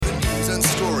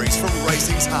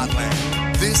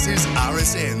heartland. This is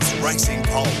RSN's Racing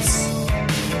Pulse.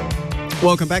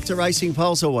 Welcome back to Racing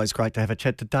Pulse. Always great to have a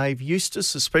chat to Dave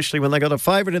Eustace, especially when they got a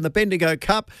favourite in the Bendigo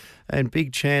Cup and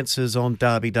big chances on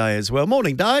Derby Day as well.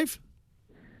 Morning, Dave.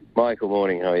 Michael,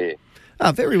 morning. How are you?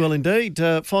 Very well indeed.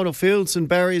 Final fields and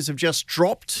barriers have just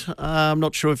dropped. I'm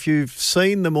not sure if you've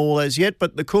seen them all as yet,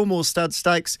 but the Coolmore Stud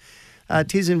Stakes,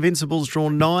 Tis Invincible's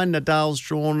drawn 9, Nadal's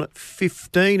drawn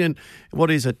 15, and what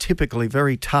is a typically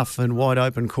very tough and wide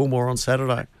open Coolmore on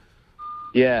Saturday.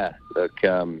 Yeah, look,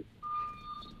 it's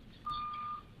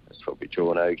probably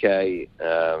drawn okay.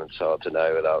 It's hard to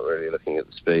know without really looking at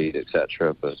the speed,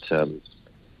 etc. But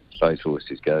both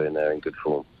horses go in there in good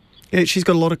form. Yeah, she's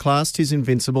got a lot of class. Tis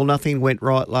Invincible. Nothing went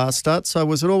right last start. So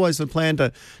was it always the plan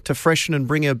to freshen and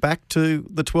bring her back to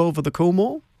the 12 of the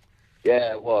Coolmore?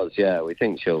 Yeah, it was. Yeah, we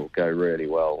think she'll go really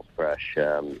well,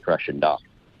 freshened up.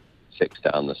 6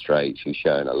 down the straight. She's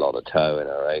shown a lot of toe in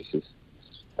her races,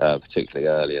 particularly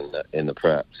early in the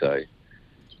prep. So,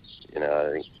 you know,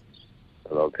 I think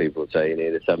a lot of people say you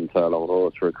need a 7 furlong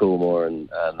horse for a Coolmore, and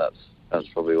that's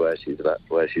probably where she's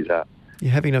at.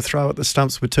 You're having a throw at the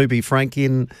stumps with To Be Frank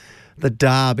in the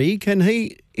Derby. Can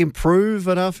he improve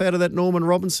enough out of that Norman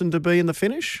Robinson to be in the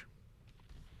finish?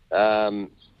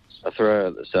 A throw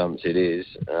at the stumps it is.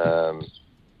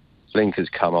 Blinkers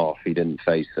come off. He didn't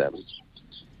face them.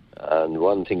 And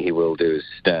one thing he will do is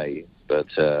stay, but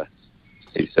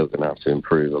he's still going to have to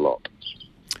improve a lot.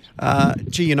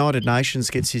 United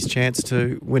Nations gets his chance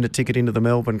to win a ticket into the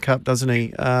Melbourne Cup, doesn't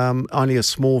he? Only a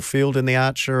small field in the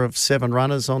Archer of 7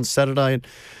 runners on Saturday.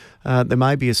 And there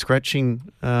may be a scratching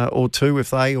or two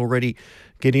if they already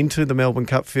get into the Melbourne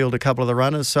Cup field, a couple of the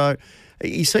runners. So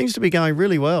he seems to be going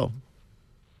really well.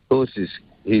 Of course,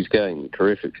 he's going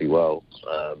terrifically well,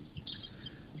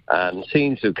 and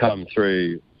seems to have come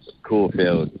through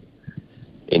Caulfield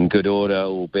in good order,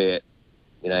 albeit,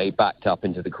 you know, he backed up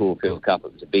into the Caulfield Cup.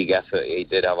 It was a big effort. He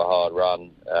did have a hard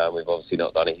run. We've obviously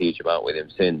not done a huge amount with him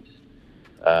since,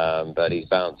 but he's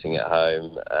bouncing at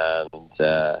home, and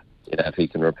you know, if he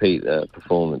can repeat the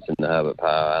performance in the Herbert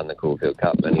Power and the Caulfield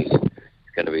Cup, then he's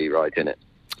going to be right in it.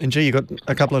 And you got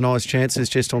a couple of nice chances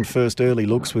just on first early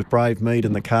looks with Brave Mead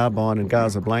and the Carbine and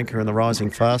Casablanca and the Rising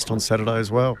Fast on Saturday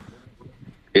as well.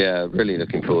 Yeah, really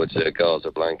looking forward to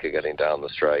Casablanca getting down the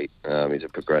straight. He's a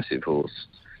progressive horse,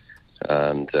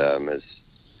 and as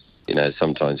you know,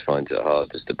 sometimes finds it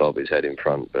hard just to bob his head in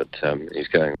front, but he's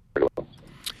going really well.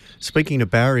 Speaking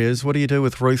of barriers, what do you do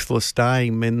with Ruthless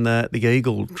Dame in the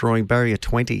Eagle drawing barrier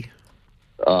 20?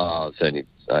 Oh, it's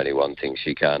only one thing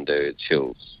she can do.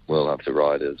 We'll have to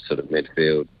ride a sort of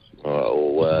midfield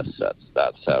or worse.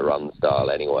 That's her run style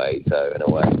anyway. So in a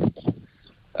way,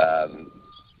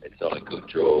 it's not a good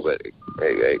draw, but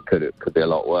it could be a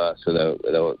lot worse with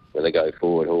a go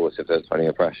forward horse if there's plenty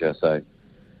of pressure. So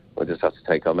we'll just have to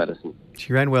take our medicine.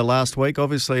 She ran well last week,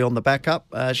 obviously on the backup.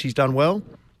 She's done well.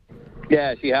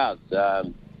 Yeah, she has.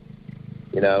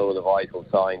 You know, all the vital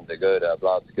signs are good. Her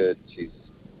blood's good. She's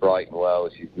bright and well.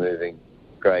 She's moving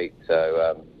great.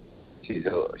 So she's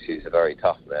a very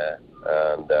tough mare,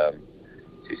 and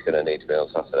she's going to need to be on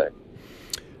Saturday.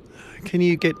 Can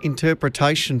you get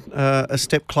interpretation a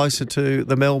step closer to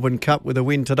the Melbourne Cup with a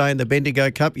win today in the Bendigo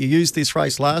Cup? You used this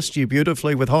race last year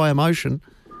beautifully with High Emotion.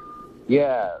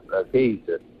 Yeah, he's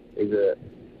a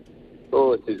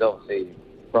horse who's obviously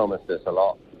promised us a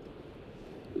lot.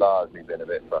 Largely been a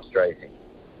bit frustrating,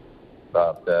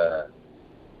 but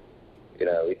you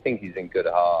know, we think he's in good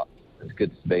heart. There's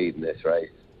good speed in this race.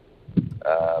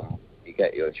 You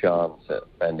get your chance at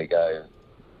Bendigo,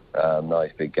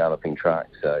 nice big galloping track.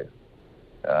 So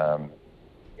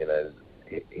you know,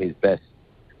 his best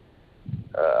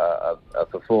a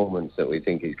performance that we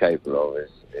think he's capable of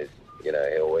is you know,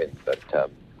 he'll win, but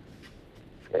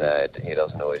you know, he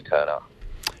doesn't always turn up.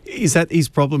 Is that his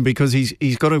problem? Because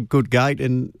he's got a good gait,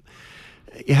 and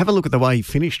you have a look at the way he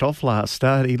finished off last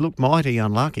start. He looked mighty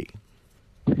unlucky.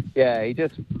 Yeah,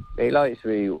 he likes to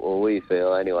be, or we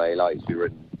feel anyway, he likes to be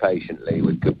ridden patiently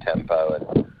with good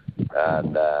tempo,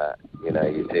 and you know,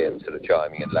 you see him sort of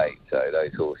chiming in late. So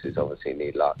those horses obviously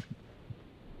need luck.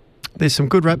 There's some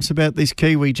good raps about this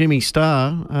Kiwi Jimmy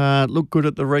Star. Looked good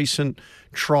at the recent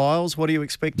trials. What are you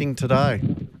expecting today?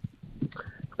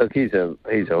 Look, he's a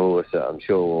horse that I'm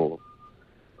sure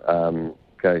will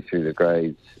go through the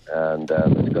grades, and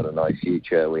he's got a nice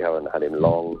future. We haven't had him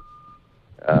long.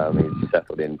 He's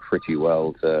settled in pretty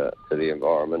well to the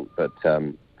environment, but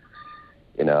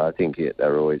you know, I think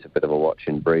they're always a bit of a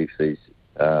watching brief. These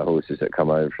horses that come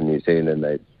over from New Zealand,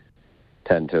 they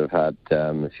tend to have had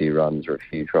a few runs or a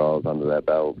few trials under their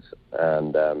belts,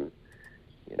 and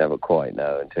you never quite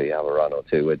know until you have a run or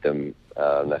two with them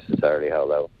necessarily how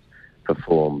they'll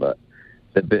perform, but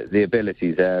the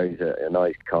ability's there. He's a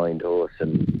nice, kind horse,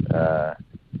 and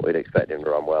we'd expect him to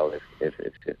run well if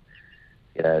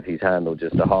he's handled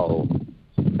just the whole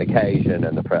occasion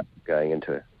and the prep going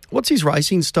into it. What's his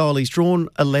racing style? He's drawn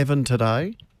 11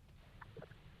 today.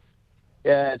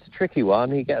 Yeah, it's a tricky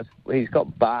one. He's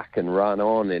got back and run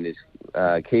on in his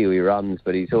Kiwi runs,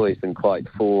 but he's always been quite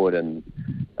forward, and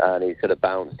he sort of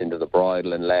bounced into the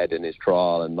bridle and led in his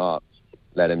trial, and Mark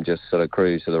let him just sort of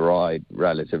cruise to the ride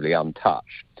relatively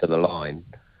untouched to the line.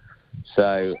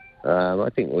 So I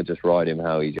think we'll just ride him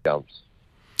how he jumps.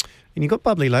 And you got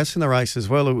Bubbly Lass in the race as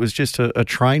well. It was just a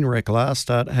train wreck last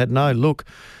start. Had no look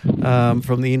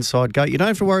from the inside gate. You don't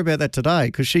have to worry about that today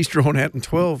because she's drawn out in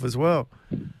 12 as well.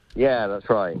 Yeah, that's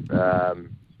right.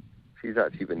 She's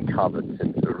actually been covered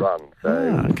since the run,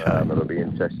 so it'll be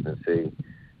interesting to see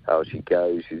how she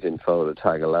goes. She's in Folder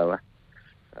Tagaloa,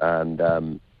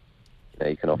 and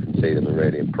you can often see them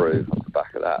really improve off the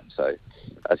back of that. So,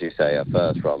 as you say, her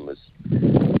first run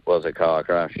was a car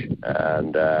crash,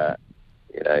 and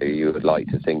you would like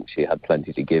to think she had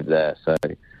plenty to give there. So,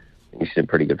 she's in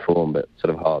pretty good form, but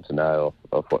sort of hard to know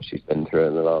of what she's been through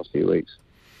in the last few weeks.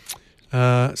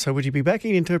 So would you be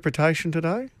backing interpretation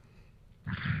today?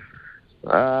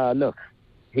 Look,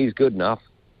 he's good enough,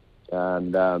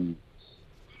 and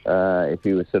if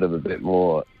he was sort of a bit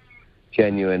more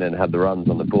genuine and had the runs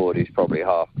on the board, he's probably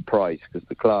half the price because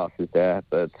the class is there.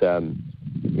 But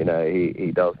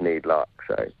he does need luck.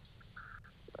 So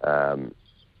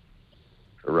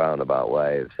a roundabout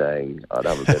way of saying I'd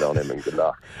have a bit on him and good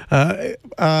luck.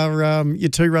 Are your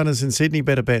two runners in Sydney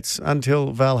better bets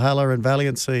until Valhalla and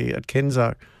Valiancy at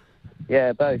Kenzo?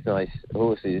 Yeah, both nice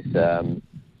horses.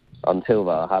 Until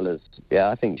Valhalla's,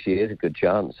 I think she is a good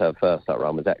chance. Her first up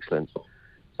run was excellent.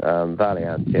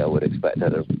 Valiancy, I would expect her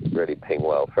to really ping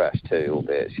well fresh too,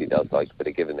 albeit she does like a bit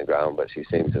of giving the ground, but she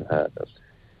seems to have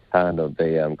handled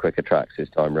the quicker tracks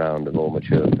this time round, a more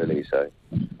mature filly. So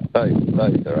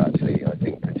both are actually, I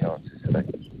think, good chances today.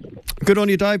 Good on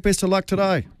you, Dave. Best of luck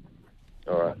today.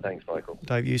 All right, thanks, Michael.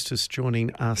 Dave Eustace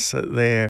joining us there.